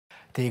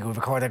The Eagle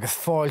record agus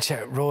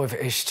fáilte roimh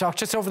isteach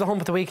just over the hump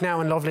of the week now,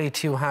 and lovely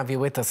to have you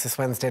with us this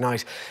Wednesday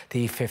night,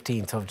 the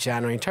 15th of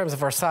January. In terms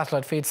of our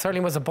satellite feed,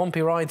 certainly was a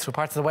bumpy ride through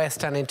parts of the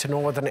west and into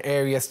northern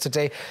areas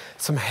today.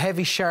 Some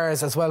heavy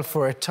showers as well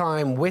for a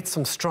time, with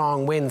some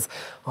strong winds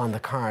on the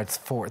cards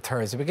for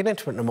Thursday. We'll get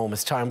into it in a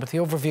moment's time, but the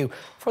overview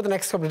for the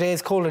next couple of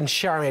days: cold and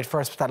showery at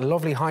first, with that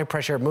lovely high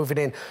pressure moving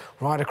in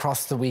right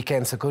across the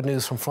weekend. So good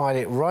news from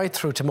Friday right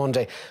through to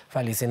Monday.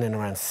 Values in and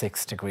around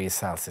 6 degrees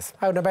Celsius.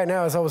 Out and about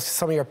now, as always,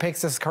 some of your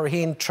picks. This is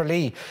Curraheen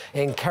Tralee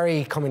in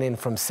Kerry coming in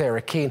from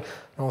Sarah Keane.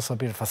 And also a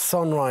beautiful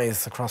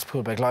sunrise across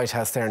Poolbeg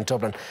Lighthouse there in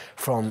Dublin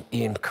from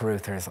Ian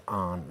Carruthers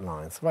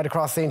online. So right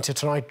across into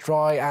tonight,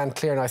 dry and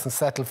clear, nice and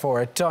settled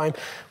for a time.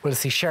 We'll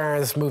see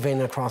showers move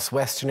in across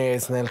western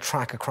areas, and they'll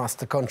track across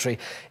the country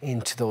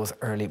into those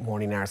early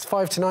morning hours.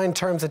 5 to 9 in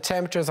terms of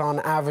temperatures on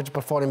average,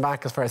 but falling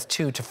back as far as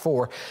 2 to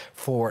 4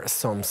 for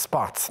some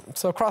spots.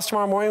 So across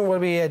tomorrow morning will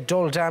be a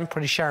dull, damp,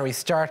 pretty showery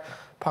start.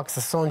 Pockets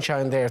of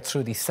sunshine there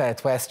through the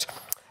southwest.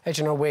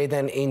 Edging our way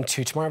then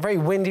into tomorrow. Very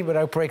windy with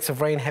outbreaks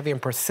of rain, heavy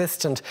and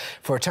persistent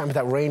for a time with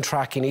that rain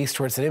tracking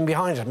eastwards, and in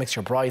behind it a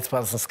mixture of bright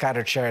spells and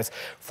scattered showers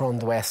from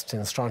the west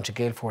and strong to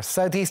gale force.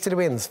 Southeasterly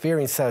winds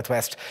veering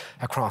southwest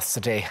across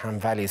the day,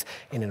 and valleys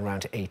in and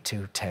around 8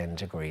 to 10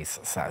 degrees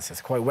Celsius.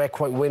 Quite wet,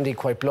 quite windy,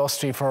 quite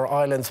blustery for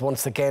our islands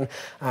once again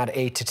at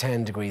 8 to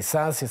 10 degrees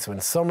Celsius. So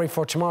in summary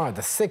for tomorrow,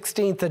 the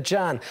 16th of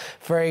Jan,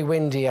 very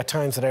windy at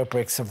times with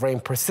outbreaks of rain,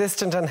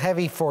 persistent and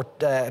heavy for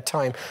a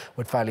time,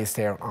 with valleys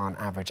there on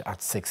average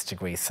at 6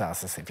 degrees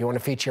Celsius. If you want to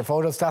feature your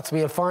photos, that's where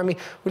you'll find me.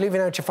 We'll leave you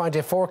now to find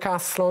a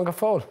forecast. Slán go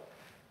fóill.